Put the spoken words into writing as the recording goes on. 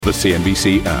The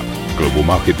CNBC app. Global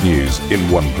market news in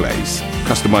one place.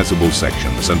 Customizable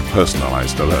sections and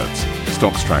personalized alerts.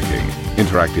 Stocks tracking,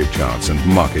 interactive charts and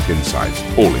market insights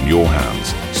all in your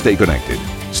hands. Stay connected.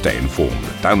 Stay informed.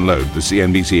 Download the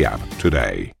CNBC app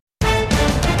today.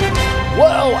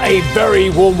 Well, a very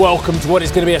warm welcome to what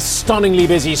is going to be a stunningly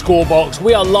busy Squawk.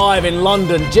 We are live in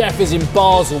London. Jeff is in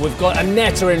Basel. We've got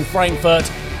Annetta in Frankfurt.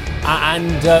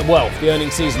 The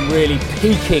earnings season really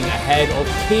peaking ahead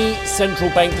of key central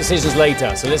bank decisions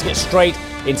later. So let's get straight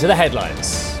into the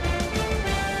headlines.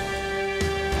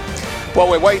 Well,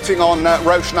 we're waiting on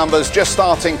Roche numbers just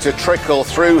starting to trickle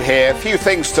through here. A few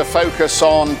things to focus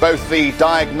on, both the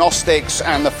diagnostics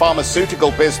and the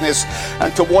pharmaceutical business,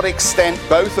 and to what extent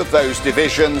both of those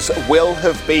divisions will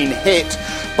have been hit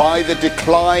by the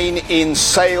decline in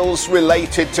sales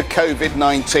related to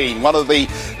COVID-19. One of the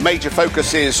major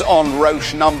focuses on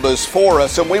Roche numbers for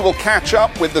us, and we will catch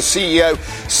up with the CEO,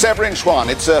 Severin Schwan.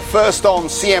 It's a first on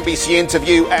CNBC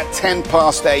interview at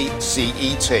 8:10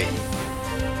 CET.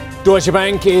 Deutsche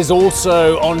Bank is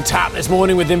also on tap this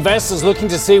morning with investors looking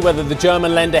to see whether the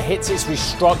German lender hits its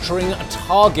restructuring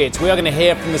target. We are going to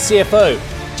hear from the CFO,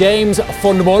 James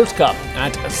von Moltke,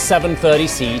 at 7:30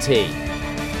 CET.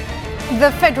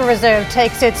 The Federal Reserve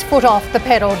takes its foot off the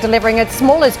pedal, delivering its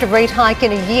smallest rate hike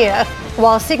in a year,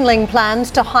 while signalling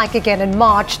plans to hike again in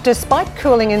March, despite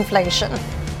cooling inflation.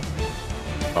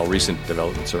 While recent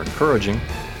developments are encouraging,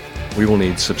 we will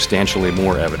need substantially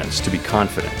more evidence to be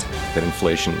confident that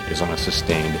inflation is on a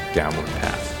sustained downward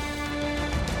path.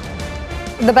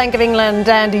 The Bank of England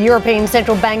and European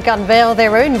Central Bank unveil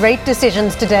their own rate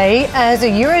decisions today as a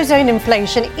Eurozone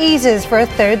inflation eases for a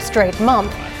third straight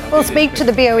month. We'll speak to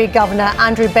the BOE Governor,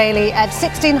 Andrew Bailey, at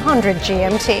 1600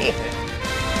 GMT.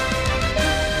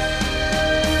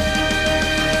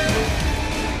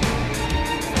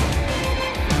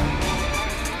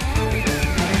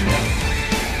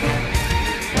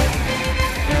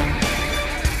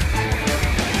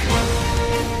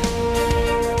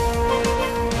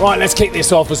 Right, let's kick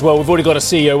this off as well. We've already got a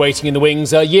CEO waiting in the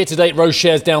wings. Year-to-date, Roche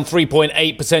shares down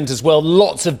 3.8% as well.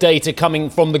 Lots of data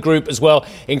coming from the group as well,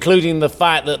 including the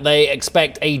fact that they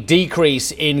expect a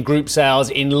decrease in group sales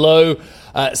in low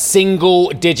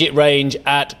single-digit range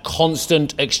at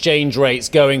constant exchange rates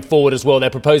going forward as well. They're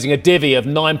proposing a divvy of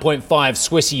 9.5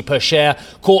 Swissy per share.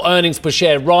 Core earnings per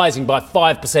share rising by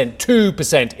 5%,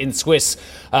 2% in Swiss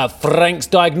francs.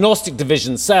 Diagnostic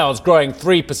division sales growing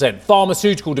 3%.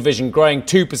 Pharmaceutical division growing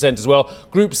 2% as well.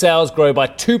 Group sales grow by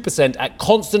 2% at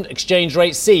constant exchange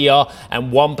rate CER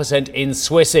and 1% in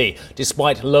Swissy,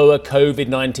 despite lower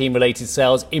COVID-19 related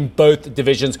sales in both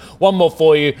divisions. One more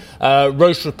for you.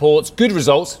 Roche reports good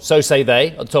results, so say they,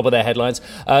 at the top of their headlines,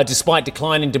 despite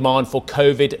decline in demand for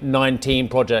COVID-19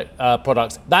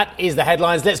 products. That is the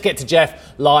headlines. Let's get to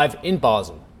Jeff live in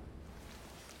Basel.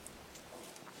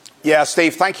 Yeah,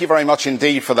 Steve, thank you very much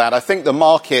indeed for that. I think the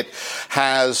market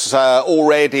has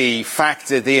already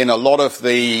factored in a lot of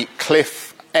the cliff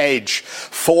edge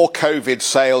for COVID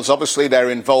sales. Obviously, they're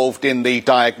involved in the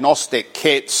diagnostic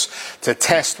kits to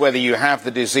test whether you have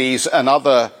the disease and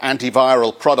other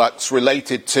antiviral products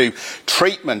related to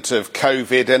treatment of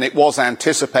COVID. And it was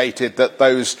anticipated that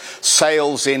those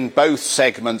sales in both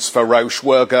segments for Roche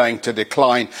were going to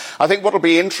decline. I think what will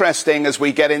be interesting as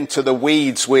we get into the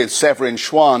weeds with Severin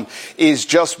Schwan is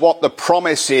just what the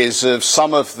promise is of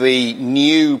some of the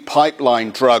new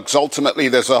pipeline drugs. Ultimately,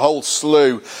 there's a whole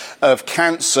slew of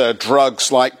cancer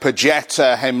drugs like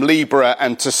Perjeta, Hemlibra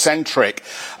and Tecentriq,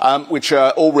 which are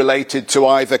all related to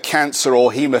either cancer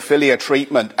or haemophilia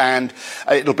treatment. And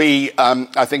it'll be,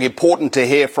 I think, important to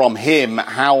hear from him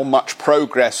how much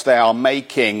progress they are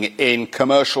making in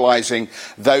commercializing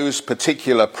those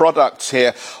particular products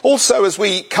here. Also, as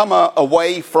we come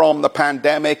away from the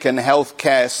pandemic and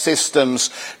healthcare systems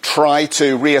try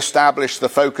to re-establish the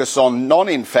focus on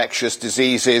non-infectious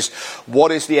diseases,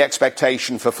 what is the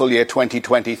expectation for full year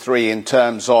 2023 in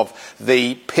terms of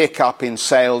the pickup in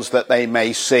sales that they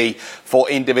may see for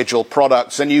individual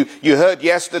products? And you heard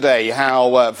yesterday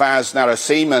how Vas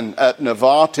Narasimhan at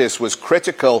Novartis was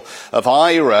critical of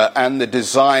IRA and the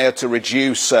desire to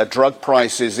reduce drug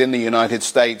prices in the United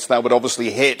States. That would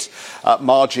obviously hit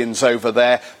margins over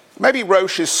there. Maybe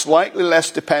Roche is slightly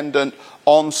less dependent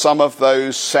on some of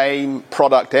those same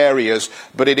product areas,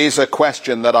 but it is a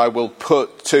question that I will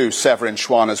put to Severin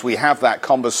Schwan as we have that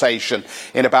conversation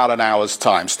in about an hour's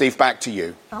time. Steve, back to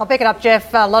you. I'll pick it up,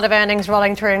 Jeff. A lot of earnings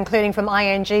rolling through, including from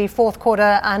ING, fourth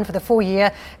quarter and for the full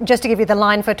year. Just to give you the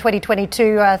line for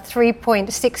 2022,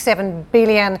 3.67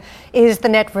 billion is the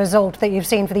net result that you've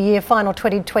seen for the year. Final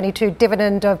 2022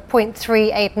 dividend of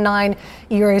 0.389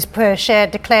 euros per share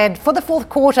declared. For the fourth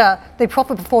quarter, the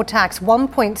profit before tax,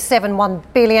 1.71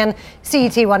 billion.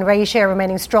 CET1 ratio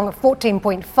remaining strong at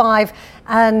 14.5.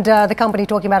 And the company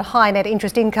talking about high net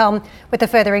interest income with a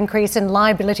further increase in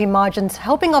liability margins,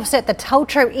 helping offset the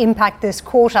TLTRO impact this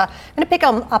quarter. I'm going to pick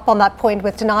up on that point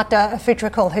with Tanate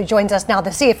Phutrakul, who joins us now,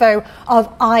 the CFO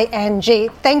of ING.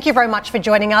 Thank you very much for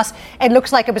joining us. It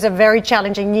looks like it was a very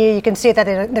challenging year. You can see that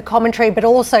in the commentary, but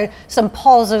also some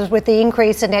positives with the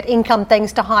increase in net income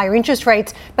thanks to higher interest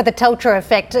rates, but the TLTRO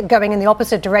effect going in the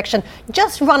opposite direction.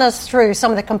 Just run us through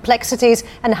some of the complexities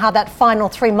and how that final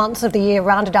 3 months of the year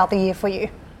rounded out the year for you.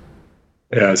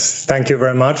 Yes, thank you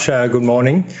very much. Good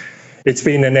morning. It's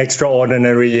been an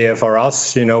extraordinary year for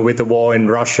us, with the war in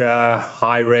Russia,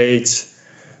 high rates,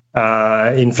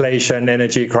 inflation,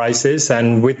 energy crisis.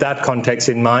 And with that context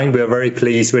in mind, we're very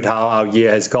pleased with how our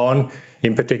year has gone,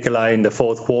 in particular in the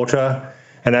fourth quarter.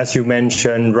 And as you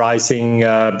mentioned, rising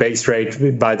base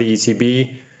rate by the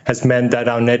ECB has meant that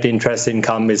our net interest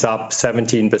income is up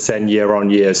 17% year on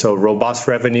year. So robust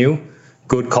revenue,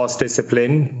 good cost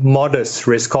discipline, modest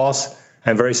risk costs,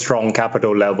 and very strong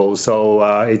capital levels. So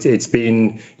it's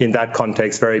been, in that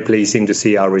context, very pleasing to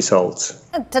see our results.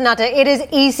 Tanate, it is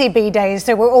ECB days,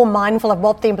 so we're all mindful of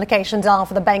what the implications are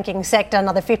for the banking sector.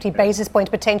 Another 50 basis points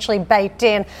potentially baked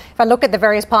in. If I look at the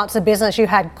various parts of business, you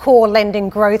had core lending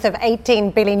growth of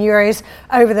 18 billion euros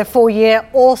over the full year.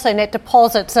 Also net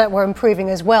deposits were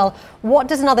improving as well. What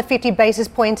does another 50 basis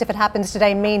points, if it happens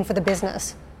today, mean for the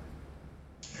business?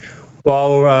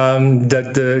 Well,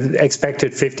 the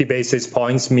expected 50 basis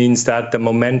points means that the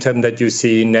momentum that you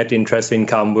see in net interest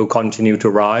income will continue to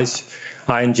rise.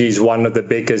 ING is one of the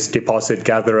biggest deposit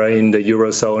gatherer in the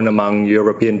Eurozone among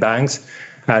European banks.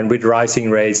 And with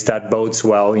rising rates, that bodes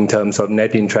well in terms of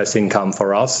net interest income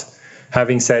for us.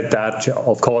 Having said that,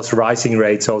 of course, rising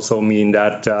rates also mean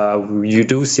that you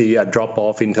do see a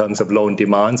drop-off in terms of loan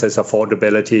demands as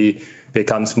affordability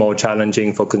becomes more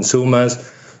challenging for consumers.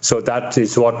 So that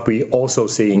is what we also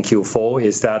see in Q4,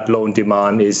 is that loan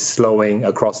demand is slowing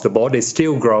across the board. It's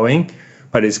still growing,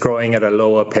 but it's growing at a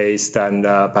lower pace than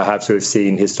perhaps we've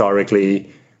seen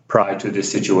historically prior to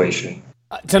this situation.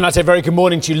 Tanate, very good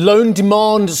morning to you. Loan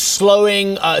demand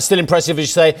slowing, still impressive, as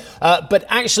you say, but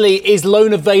actually is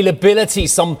loan availability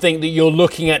something that you're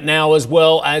looking at now as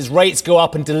well as rates go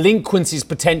up and delinquencies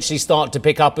potentially start to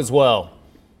pick up as well?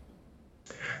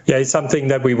 Yeah, it's something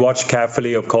that we watch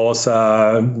carefully, of course,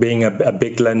 being a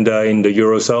big lender in the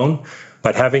Eurozone.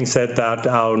 But having said that,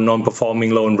 our non-performing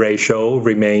loan ratio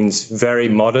remains very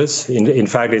modest. In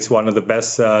fact, it's one of the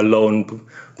best loan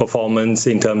performance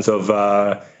in terms of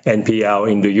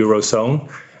NPL in the Eurozone.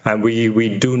 And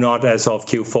we do not, as of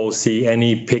Q4, see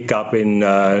any pickup in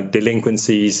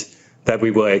delinquencies that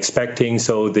we were expecting.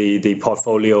 So the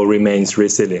portfolio remains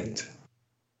resilient.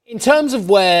 In terms of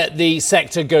where the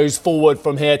sector goes forward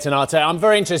from here, Tanate, I'm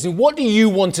very interested. What do you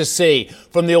want to see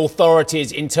from the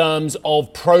authorities in terms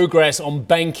of progress on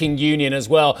banking union as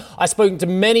well? I've spoken to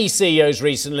many CEOs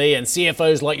recently and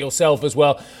CFOs like yourself as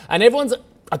well. And everyone's,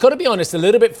 I've got to be honest, a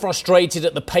little bit frustrated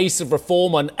at the pace of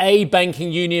reform on A,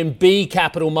 banking union, B,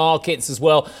 capital markets as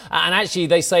well. And actually,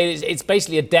 they say it's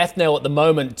basically a death knell at the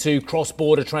moment to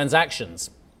cross-border transactions.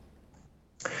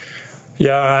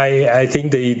 Yeah, I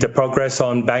think the progress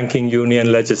on banking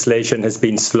union legislation has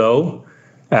been slow,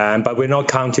 but we're not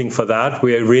counting for that.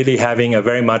 We're really having a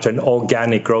very much an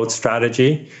organic growth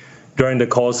strategy. During the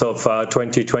course of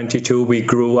 2022, we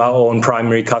grew our own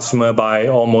primary customer by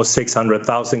almost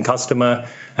 600,000 customers,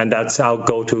 and that's our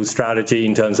go-to strategy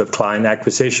in terms of client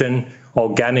acquisition,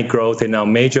 organic growth in our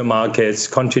major markets,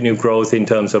 continued growth in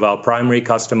terms of our primary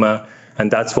customer, and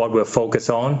that's what we're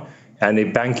focused on. And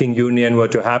if banking union were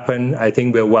to happen, I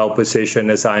think we're well positioned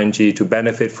as ING to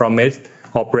benefit from it,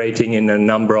 operating in a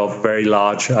number of very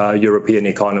large European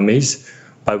economies.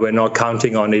 But we're not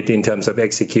counting on it in terms of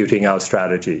executing our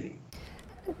strategy.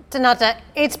 Tanate,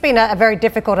 it's been a very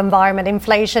difficult environment.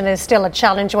 Inflation is still a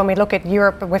challenge. When we look at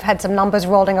Europe, we've had some numbers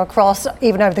rolling across,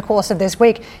 even over the course of this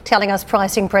week, telling us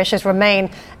pricing pressures remain.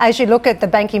 As you look at the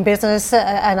banking business,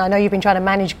 and I know you've been trying to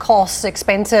manage costs,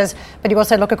 expenses, but you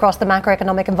also look across the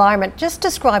macroeconomic environment. Just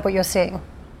describe what you're seeing.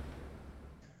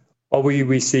 Well,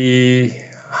 we see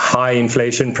high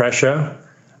inflation pressure.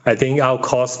 I think our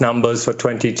cost numbers for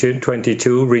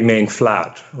 2022 remain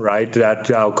flat, right?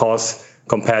 That our cost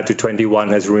compared to 21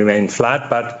 has remained flat,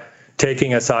 but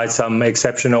taking aside some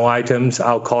exceptional items,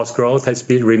 our cost growth has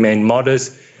remained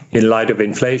modest in light of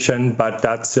inflation, but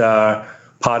that's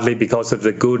partly because of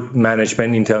the good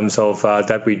management in terms of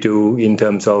that we do in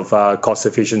terms of cost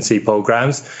efficiency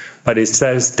programs. But it's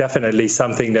definitely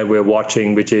something that we're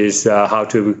watching, which is how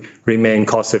to remain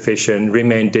cost efficient,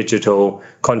 remain digital,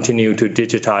 continue to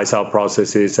digitize our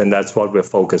processes, and that's what we're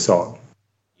focused on.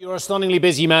 You're a stunningly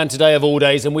busy man today of all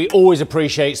days, and we always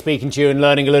appreciate speaking to you and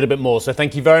learning a little bit more. So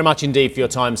thank you very much indeed for your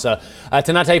time, sir.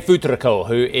 Thanate Phutrakul,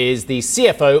 who is the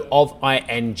CFO of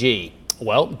ING.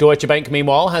 Well, Deutsche Bank,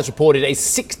 meanwhile, has reported a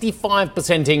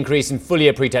 65% increase in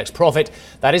full-year pre-tax profit.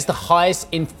 That is the highest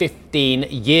in 15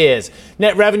 years.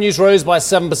 Net revenues rose by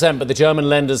 7%, but the German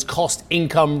lender's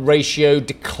cost-income ratio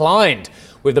declined,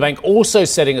 with the bank also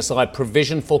setting aside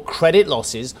provision for credit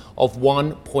losses of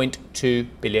 1.2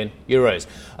 billion euros.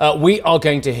 We are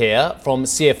going to hear from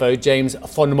CFO James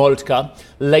von Moltke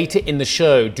later in the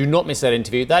show. Do not miss that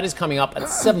interview. That is coming up at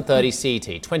 7:30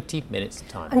 CET, 20 minutes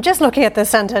time. I'm just looking at the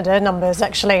Santander numbers,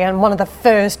 actually, and one of the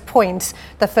first points,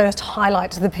 the first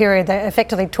highlights of the period, they're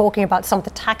effectively talking about some of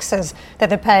the taxes that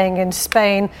they're paying in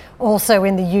Spain, also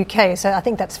in the UK. So I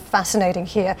think that's fascinating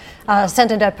here.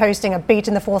 Santander posting a beat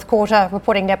in the fourth quarter,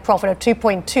 reporting net profit of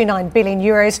 2.29 billion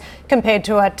euros compared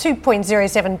to a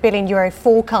 2.07 billion euro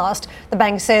forecast. The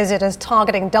bank says it is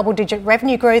targeting double-digit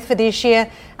revenue growth for this year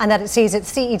and that it sees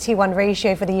its CET1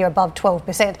 ratio for the year above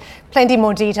 12%. Plenty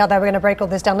more detail, though. We're going to break all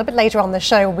this down a little bit later on the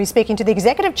show. We'll be speaking to the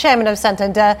executive chairman of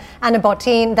Santander, Ana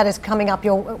Botín. That is coming up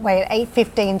your way at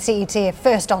 8:15 CET,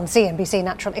 first on CNBC,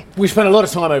 naturally. We spent a lot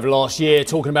of time over last year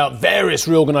talking about various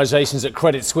reorganisations at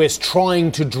Credit Suisse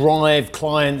trying to drive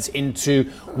clients into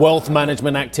wealth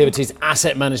management activities,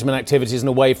 asset management activities, and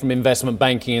away from investment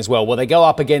banking as well. Well, they go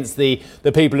up against the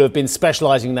people who have been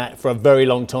specialising in that for a very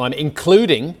long time,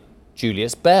 including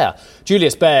Julius Baer.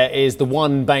 Julius Baer is the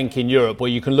one bank in Europe where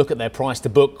you can look at their price to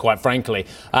book, quite frankly,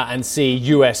 and see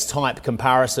US-type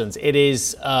comparisons. It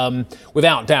is,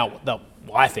 without doubt,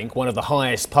 I think, one of the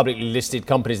highest publicly listed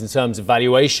companies in terms of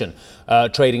valuation,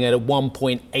 trading at a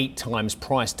 1.8 times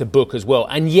price to book as well.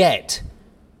 And yet,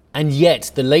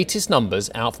 the latest numbers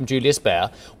out from Julius Baer,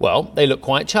 well, they look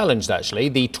quite challenged, actually.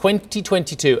 The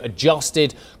 2022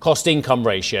 adjusted cost-income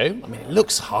ratio, I mean, it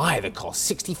looks high, the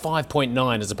cost,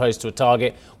 65.9 as opposed to a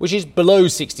target, which is below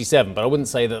 67. But I wouldn't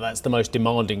say that that's the most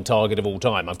demanding target of all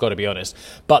time, I've got to be honest.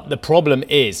 But the problem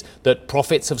is that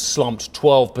profits have slumped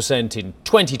 12% in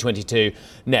 2022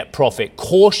 net profit.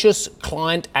 Cautious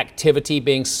client activity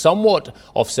being somewhat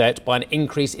offset by an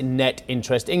increase in net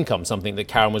interest income, something that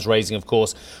Karen was raising, of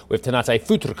course, with Thanate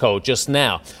Phutrakul just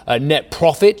now. Net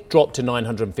profit dropped to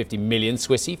 950 million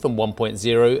Swissy from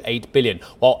 1.08 billion,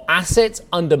 while assets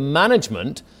under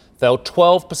management fell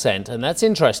 12%, and that's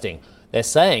interesting. They're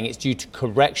saying it's due to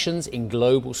corrections in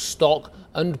global stock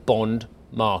and bond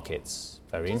markets.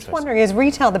 Very interesting. Just wondering, is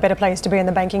retail the better place to be in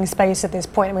the banking space at this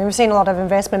point? I mean, we've seen a lot of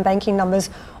investment banking numbers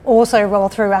also roll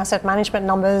through asset management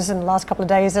numbers in the last couple of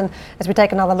days. And as we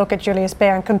take another look at Julius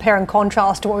Baer and compare and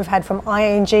contrast to what we've had from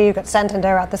ING, we've got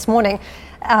Santander out this morning,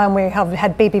 we have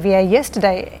had BBVA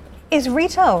yesterday. Is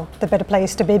retail the better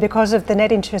place to be because of the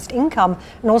net interest income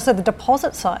and also the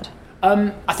deposit side?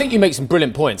 I think you make some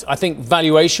brilliant points. I think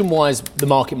valuation-wise, the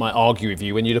market might argue with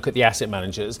you when you look at the asset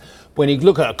managers. When you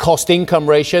look at a cost-income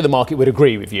ratio, the market would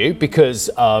agree with you because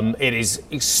it is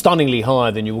stunningly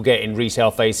higher than you will get in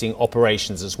retail-facing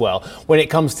operations as well. When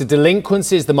it comes to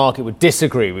delinquencies, the market would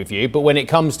disagree with you. But when it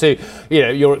comes to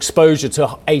your exposure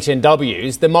to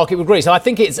HNWs, the market would agree. So I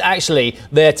think it's actually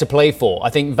there to play for. I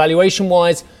think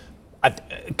valuation-wise,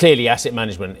 clearly asset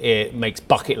management, it makes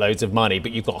bucket loads of money,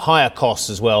 but you've got higher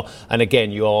costs as well. And again,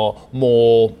 you're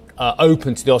more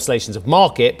open to the oscillations of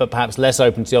market, but perhaps less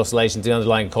open to the oscillations of the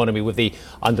underlying economy with the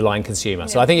underlying consumer. Yeah.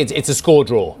 So I think it's a score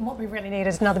draw. What we really need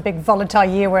is another big volatile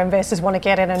year where investors want to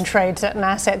get in and trade certain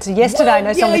assets. Yesterday, I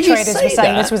know some of the traders were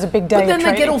saying this was a big day of trading. But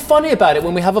then they get all funny about it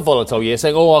when we have a volatile year,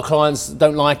 saying, our clients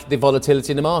don't like the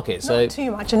volatility in the market. Not too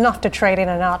much, enough to trade in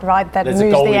and out, right? That moves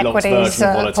the equities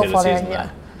portfolio. Yeah.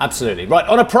 Absolutely. Right,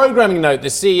 on a programming note, the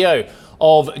CEO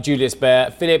of Julius Baer,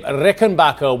 Philipp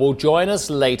Reckenbacher, will join us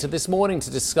later this morning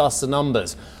to discuss the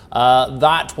numbers.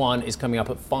 That one is coming up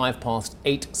at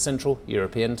 8:05 Central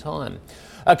European Time.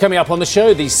 Coming up on the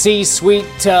show, the C-suite,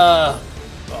 the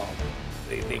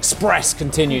Express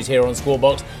continues here on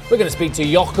Squawk. We're going to speak to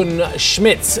Jochen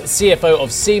Schmitz, CFO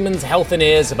of Siemens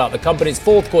Healthineers, about the company's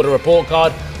fourth quarter report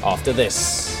card after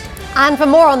this. And for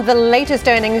more on the latest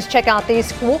earnings, check out the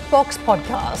Squawk Box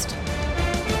podcast.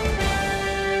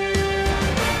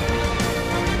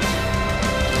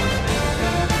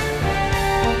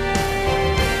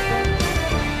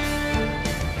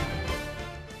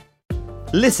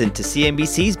 Listen to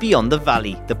CNBC's Beyond the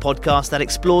Valley, the podcast that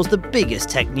explores the biggest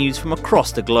tech news from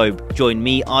across the globe. Join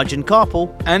me, Arjun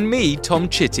Karpal. And me, Tom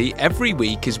Chitty, every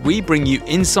week as we bring you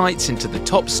insights into the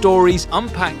top stories,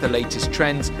 unpack the latest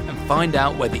trends, and find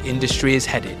out where the industry is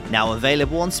headed. Now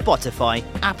available on Spotify,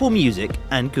 Apple Music,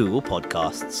 and Google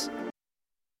Podcasts.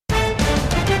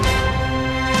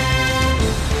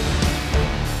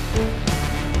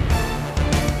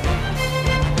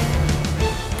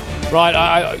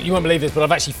 Right, you won't believe this, but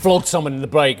I've actually flogged someone in the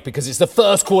break because it's the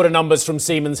first quarter numbers from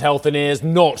Siemens Healthineers,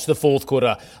 not the fourth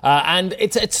quarter. And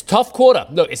it's a tough quarter.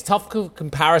 Look, it's tough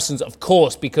comparisons, of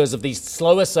course, because of these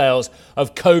slower sales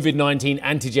of COVID-19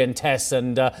 antigen tests.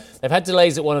 And they've had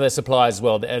delays at one of their suppliers as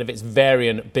well, out of its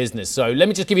variant business. So let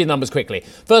me just give you the numbers quickly.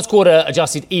 First quarter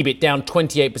adjusted EBIT down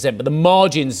 28%, but the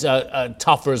margins are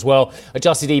tougher as well.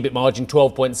 Adjusted EBIT margin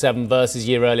 12.7 versus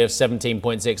year earlier of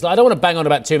 17.6. I don't want to bang on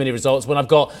about too many results when I've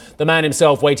got the man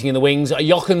himself waiting in the wings.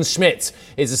 Jochen Schmitz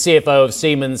is the CFO of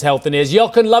Siemens Healthineers.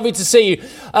 Jochen, lovely to see you.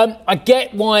 I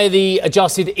get why the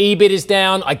adjusted EBIT is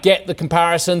down. I get the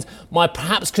comparisons. My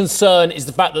perhaps concern is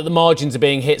the fact that the margins are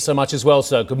being hit so much as well,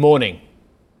 sir. Good morning.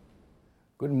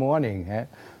 Good morning.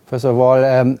 First of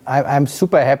all, I'm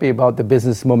super happy about the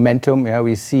business momentum.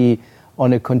 We see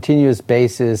on a continuous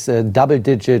basis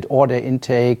double-digit order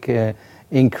intake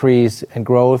increase and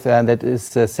growth, and that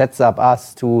sets up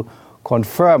us to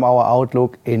confirm our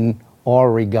outlook in all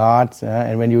regards.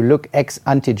 And when you look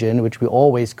ex-antigen, which we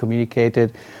always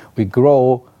communicated, we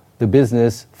grow the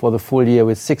business for the full year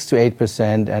with 6 to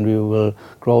 8%, and we will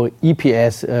grow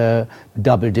EPS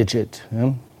double-digit.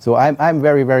 So I'm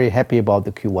very, very happy about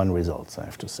the Q1 results, I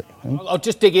have to say. I'll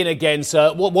just dig in again,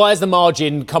 sir. Why has the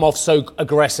margin come off so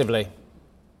aggressively?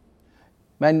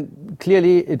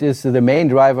 Clearly, it is the main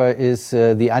driver is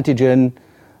the antigen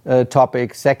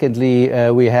topic.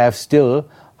 Secondly, we have still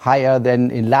higher than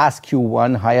in last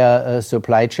Q1, higher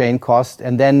supply chain cost.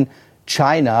 And then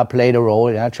China played a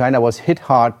role. China was hit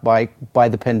hard by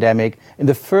the pandemic. In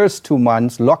the first 2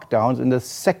 months, lockdowns.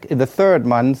 In the third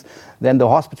month, then the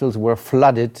hospitals were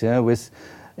flooded with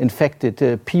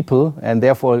infected people, and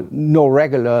therefore no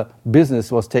regular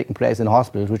business was taking place in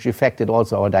hospitals, which affected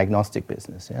also our diagnostic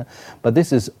business. But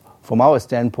this is, from our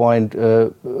standpoint,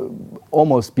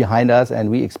 almost behind us, and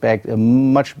we expect a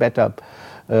much better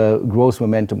growth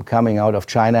momentum coming out of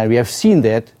China. And we have seen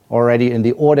that already in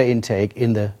the order intake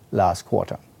in the last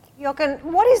quarter. Jochen,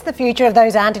 what is the future of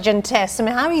those antigen tests? I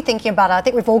mean, how are you thinking about it? I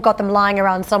think we've all got them lying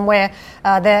around somewhere.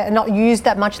 They're not used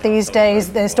that much these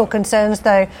days. There's still concerns,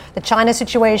 though. The China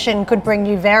situation could bring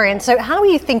new variants. So how are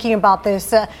you thinking about this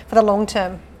for the long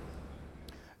term?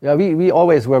 Yeah, we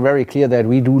always were very clear that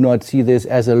we do not see this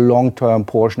as a long-term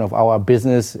portion of our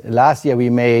business. Last year we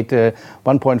made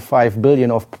 1.5 billion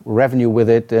of revenue with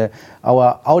it.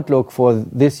 Our outlook for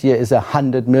this year is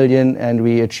 100 million, and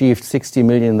we achieved 60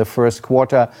 million in the first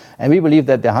quarter. And we believe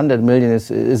that the 100 million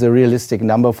is a realistic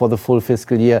number for the full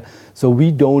fiscal year. So we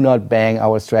do not bang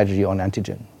our strategy on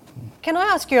antigen. Can I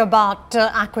ask you about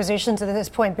acquisitions at this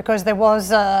point? Because there was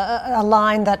a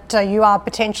line that you are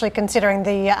potentially considering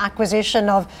the acquisition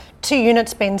of 2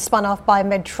 units being spun off by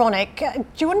Medtronic. Do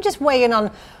you want to just weigh in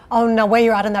on where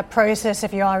you're at in that process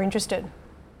if you are interested?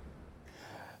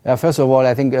 First of all,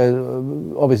 I think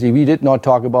obviously we did not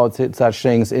talk about such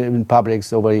things in public.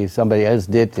 Somebody else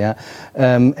did.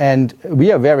 And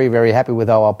we are very, very happy with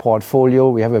our portfolio.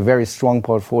 We have a very strong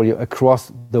portfolio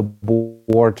across the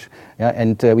board.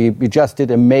 And we just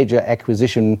did a major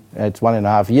acquisition. It's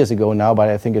 1.5 years ago now, but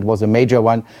I think it was a major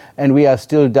one. And we are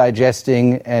still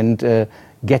digesting and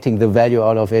getting the value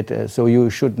out of it. So you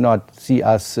should not see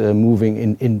us moving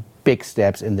in big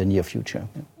steps in the near future.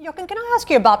 Jochen, can I ask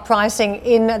you about pricing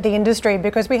in the industry?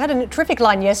 Because we had a terrific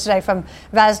line yesterday from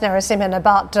Vas Narasimhan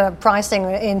about pricing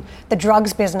in the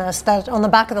drugs business, that on the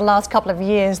back of the last couple of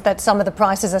years that some of the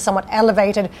prices are somewhat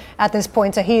elevated at this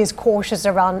point. So he is cautious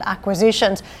around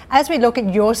acquisitions. As we look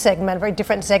at your segment, a very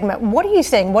different segment, what are you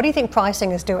seeing? What do you think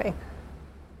pricing is doing?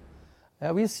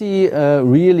 We see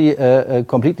really a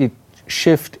completely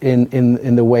shift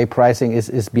in the way pricing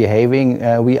is behaving.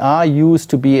 We are used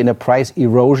to be in a price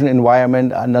erosion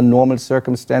environment under normal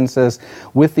circumstances.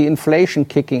 With the inflation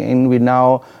kicking in, we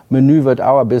now maneuvered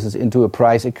our business into a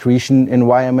price accretion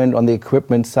environment on the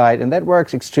equipment side, and that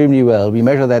works extremely well. We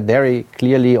measure that very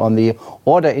clearly on the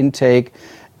order intake,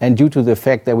 and due to the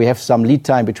fact that we have some lead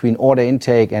time between order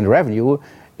intake and revenue,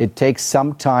 it takes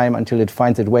some time until it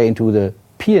finds its way into the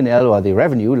P&L or the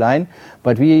revenue line,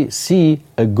 but we see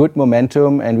a good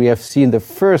momentum, and we have seen the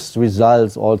first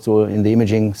results also in the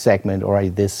imaging segment already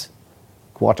this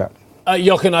quarter.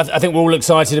 Jochen, I think we're all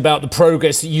excited about the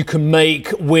progress that you can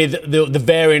make with the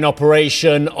Varian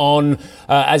operation on,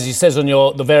 as it says on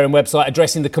the Varian website,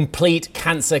 addressing the complete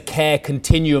cancer care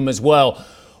continuum as well.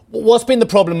 What's been the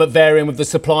problem at Varian with the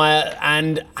supplier,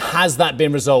 and has that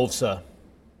been resolved, sir?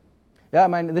 Yeah, I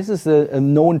mean, this is a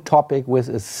known topic with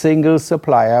a single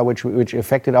supplier, which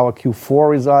affected our Q4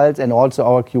 results and also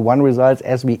our Q1 results,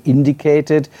 as we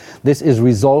indicated. This is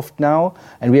resolved now,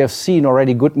 and we have seen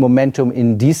already good momentum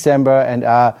in December and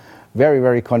are very,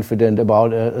 very confident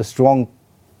about a strong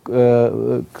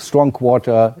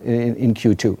quarter in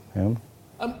Q2. Yeah.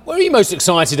 What are you most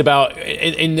excited about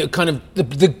in the kind of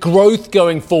the growth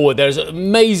going forward? There's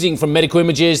amazing, from medical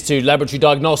images to laboratory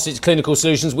diagnostics, clinical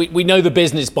solutions. We know the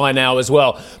business by now as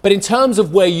well. But in terms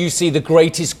of where you see the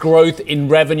greatest growth in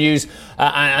revenues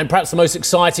and perhaps the most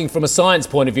exciting from a science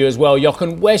point of view as well,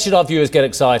 Jochen, where should our viewers get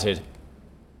excited?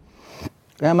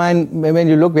 I mean, when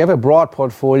you look, we have a broad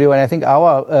portfolio, and I think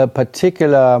our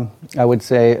particular, I would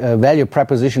say, value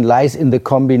proposition lies in the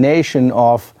combination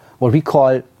of what we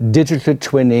call digital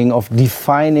twinning, of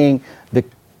defining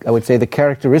the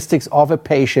characteristics of a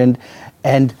patient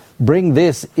and bring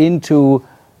this into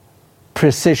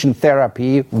precision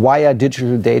therapy via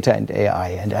digital data and AI.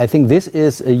 And I think this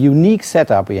is a unique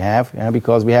setup we have,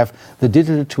 because we have the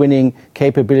digital twinning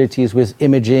capabilities with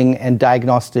imaging and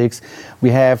diagnostics. We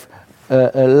have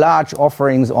large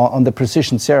offerings on the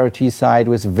precision therapy side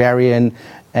with Varian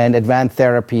and advanced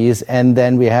therapies. And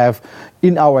then we have,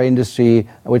 in our industry,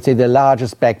 I would say the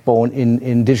largest backbone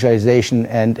in digitalization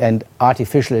and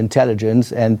artificial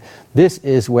intelligence. And this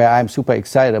is where I'm super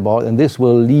excited about. And this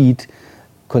will lead,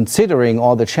 considering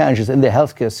all the challenges in the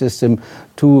healthcare system,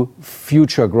 to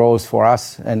future growth for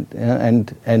us and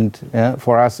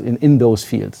for us in those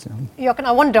fields. Jochen,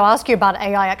 I wanted to ask you about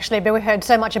AI actually, but we heard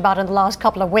so much about it in the last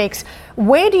couple of weeks.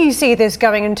 Where do you see this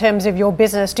going in terms of your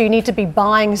business? Do you need to be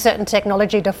buying certain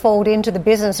technology to fold into the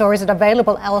business, or is it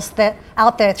available out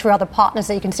there through other partners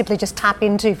that you can simply just tap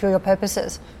into for your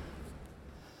purposes?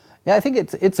 Yeah, I think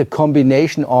it's a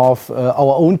combination of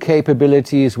our own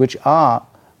capabilities, which are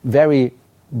very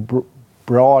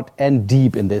broad and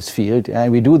deep in this field,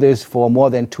 and we do this for more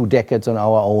than 2 decades on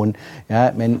our own.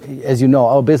 I mean, as you know,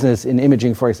 our business in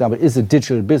imaging, for example, is a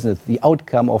digital business. The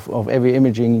outcome of every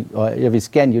imaging or every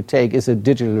scan you take is a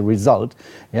digital result.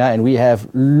 And we have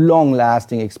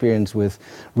long-lasting experience with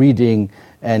reading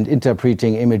and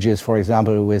interpreting images, for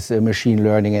example, with machine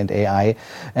learning and AI.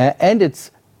 And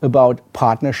it's about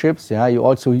partnerships. You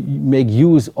also make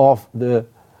use of the,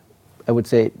 I would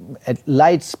say, at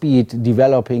light speed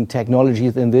developing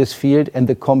technologies in this field, and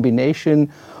the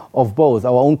combination of both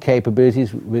our own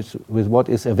capabilities with what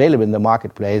is available in the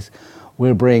marketplace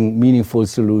will bring meaningful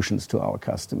solutions to our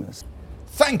customers.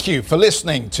 Thank you for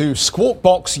listening to Squawk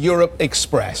Box Europe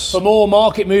Express. For more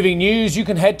market-moving news, you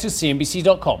can head to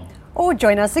cnbc.com. Or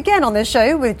join us again on the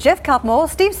show with Jeff Cutmore,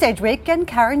 Steve Sedgwick and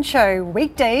Karen Cho,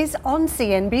 weekdays on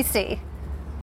CNBC.